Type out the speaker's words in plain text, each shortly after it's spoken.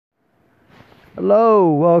Hello,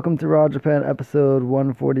 welcome to Raw Japan episode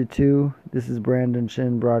 142. This is Brandon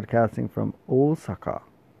Shin broadcasting from Osaka,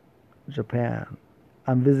 Japan.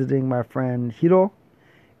 I'm visiting my friend Hiro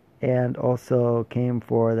and also came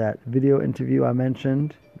for that video interview I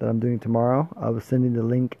mentioned that I'm doing tomorrow. I'll be sending the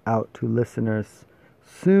link out to listeners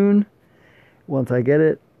soon once I get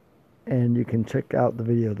it, and you can check out the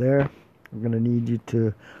video there. I'm going to need you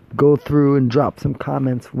to go through and drop some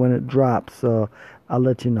comments when it drops, so I'll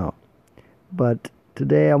let you know. But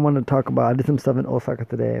today I want to talk about, I did some stuff in Osaka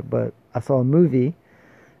today, but I saw a movie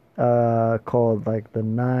called like The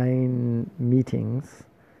Nine Meetings,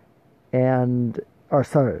 Seven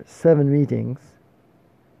Meetings,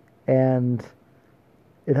 and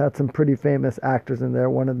it had some pretty famous actors in there,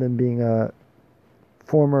 one of them being a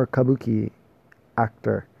former kabuki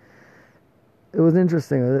actor. It was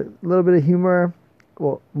interesting, a little bit of humor,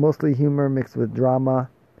 well, mostly humor mixed with drama,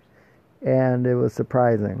 and it was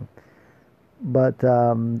surprising. But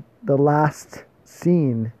the last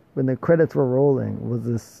scene, when the credits were rolling, was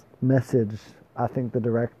this message I think the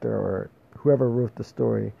director or whoever wrote the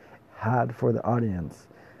story had for the audience.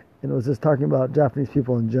 And it was just talking about Japanese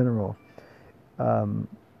people in general.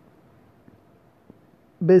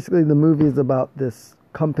 Basically, the movie is about this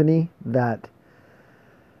company that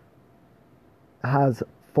has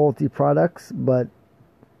faulty products, but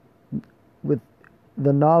with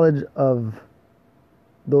the knowledge of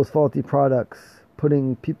those faulty products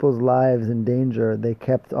putting people's lives in danger, they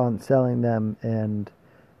kept on selling them and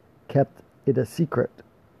kept it a secret.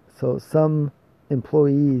 So some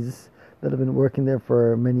employees that have been working there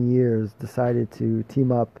for many years decided to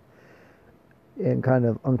team up and kind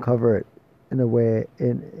of uncover it in a way,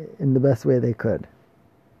 in the best way they could.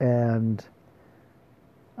 And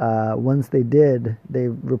once they did, they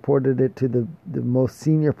reported it to the most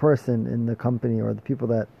senior person in the company, or the people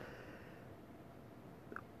that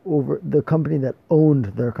over the company that owned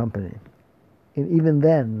their company. And even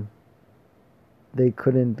then, they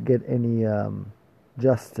couldn't get any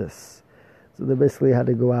justice. So they basically had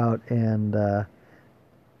to go out and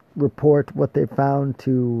report what they found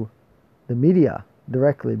to the media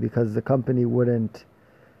directly, because the company wouldn't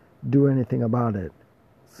do anything about it.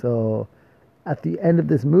 So at the end of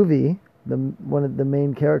this movie, one of the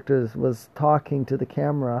main characters was talking to the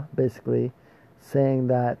camera, basically saying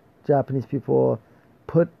that Japanese people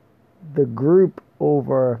put the group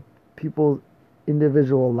over people's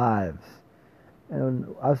individual lives. And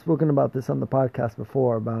I've spoken about this on the podcast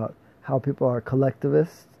before, about how people are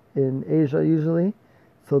collectivists in Asia usually.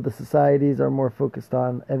 So the societies are more focused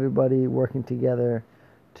on everybody working together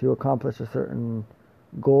to accomplish a certain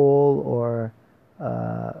goal or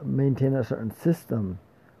maintain a certain system,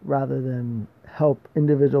 rather than help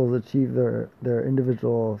individuals achieve their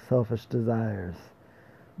individual selfish desires.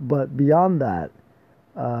 But beyond that,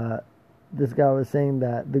 this guy was saying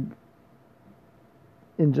that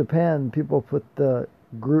in Japan, people put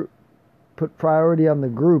priority on the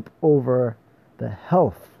group over the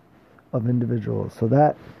health of individuals. So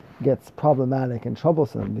that gets problematic and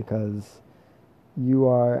troublesome, because you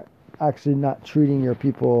are actually not treating your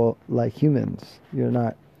people like humans. You're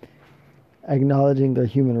not acknowledging their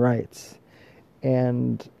human rights.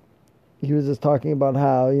 And he was just talking about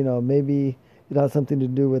how, maybe it has something to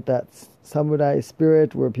do with that samurai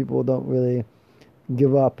spirit, where people don't really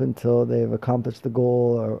give up until they've accomplished the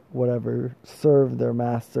goal or whatever, serve their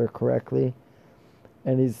master correctly.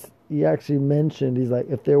 And he actually mentioned, he's like,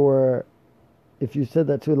 if you said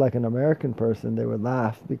that to like an American person, they would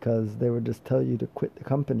laugh, because they would just tell you to quit the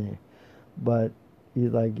company. But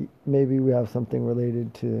he's like, maybe we have something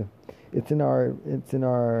related to, it's in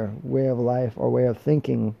our way of life, our way of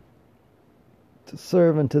thinking, to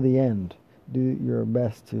serve until the end. Do your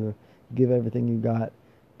best to give everything you got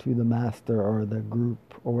to the master or the group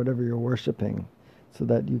or whatever you're worshiping, so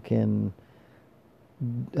that you can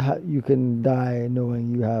die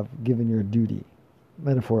knowing you have given your duty,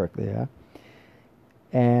 metaphorically, yeah.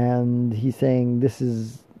 And he's saying this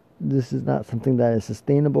is not something that is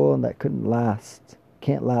sustainable and that can't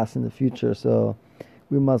last in the future. So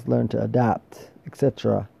we must learn to adapt,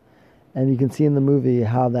 etc. And you can see in the movie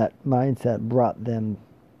how that mindset brought them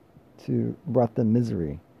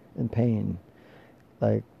misery and pain.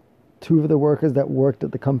 Like, two of the workers that worked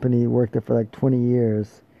at the company worked there for like 20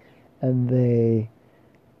 years, and they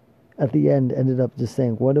at the end ended up just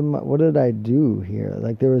saying, what did I do here?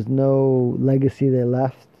 Like, there was no legacy they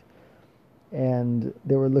left, and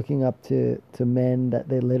they were looking up to men that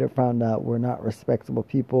they later found out were not respectable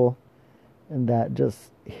people, and that just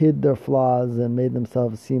hid their flaws and made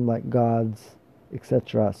themselves seem like gods,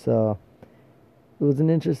 etc. So it was an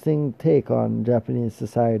interesting take on Japanese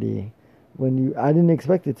society, I didn't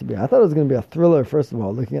expect it to be. I thought it was going to be a thriller, first of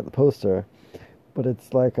all, looking at the poster, but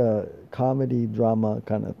it's like a comedy drama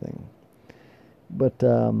kind of thing. But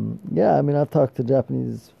yeah, I mean, I've talked to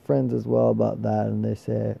Japanese friends as well about that, and they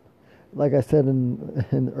say, like I said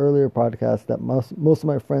in earlier podcasts, that most of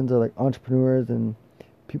my friends are like entrepreneurs and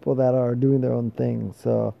people that are doing their own thing.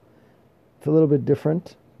 So it's a little bit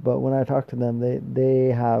different. But when I talk to them, they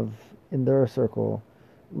have in their circle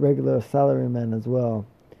regular salarymen as well,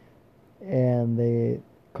 and they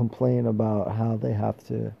complain about how they have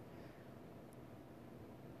to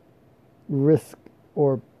risk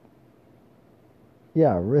or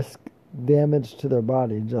risk damage to their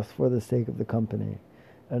body just for the sake of the company,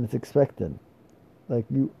 and it's expected. Like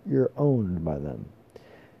you're owned by them.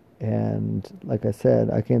 And like I said,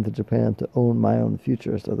 I came to Japan to own my own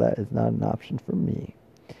future, so that is not an option for me.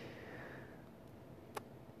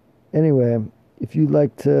 Anyway, if you'd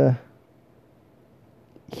like to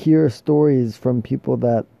hear stories from people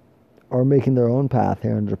that are making their own path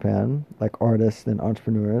here in Japan, like artists and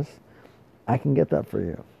entrepreneurs, I can get that for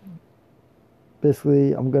you.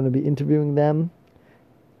 Basically, I'm going to be interviewing them,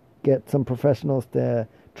 get some professionals to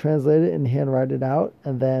translate it and handwrite it out,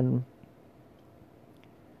 and then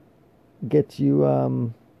get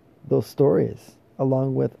you those stories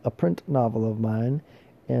along with a print novel of mine,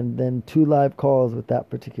 and then 2 live calls with that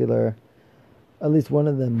particular, at least one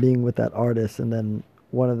of them being with that artist, and then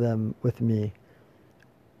one of them with me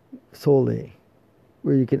solely,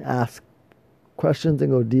 where you can ask questions and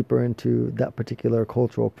go deeper into that particular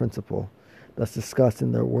cultural principle that's discussed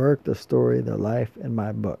in their work, their story, their life, and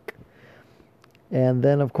my book. And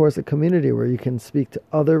then, of course, a community where you can speak to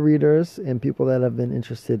other readers and people that have been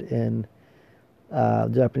interested in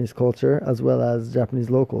Japanese culture, as well as Japanese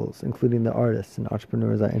locals, including the artists and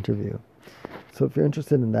entrepreneurs I interview. So if you're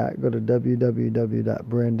interested in that, go to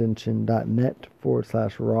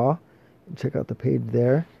www.brandonchin.net/raw and check out the page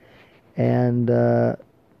there. And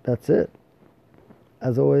that's it.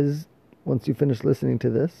 As always, once you finish listening to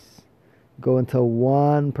this, go and tell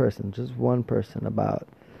one person, just one person, about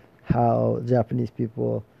how Japanese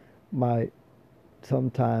people might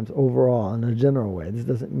sometimes, overall, in a general way, this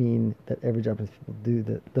doesn't mean that every Japanese people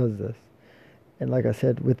does this. And like I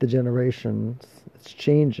said, with the generations, it's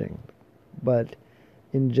changing. But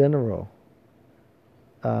in general,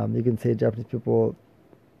 you can say Japanese people,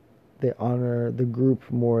 they honor the group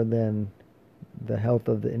more than the health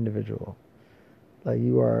of the individual. Like,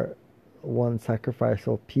 you are one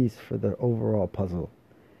sacrificial piece for the overall puzzle.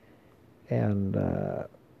 And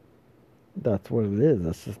that's what it is.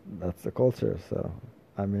 That's the culture. So,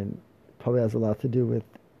 I mean, probably has a lot to do with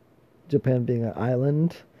Japan being an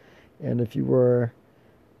island. And if you were,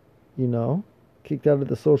 kicked out of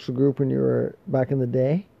the social group when you were back in the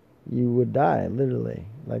day, you would die, literally.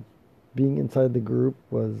 Like, being inside the group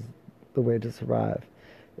was the way to survive.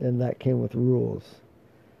 And that came with rules.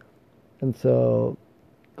 And so,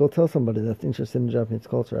 go tell somebody that's interested in Japanese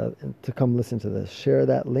culture to come listen to this. Share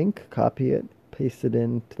that link, copy it, paste it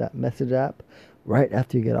into that message app right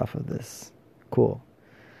after you get off of this. Cool.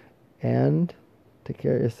 And take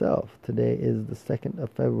care of yourself. Today is the 2nd of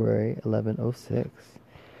February, 11:06.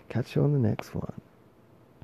 Catch you on the next one.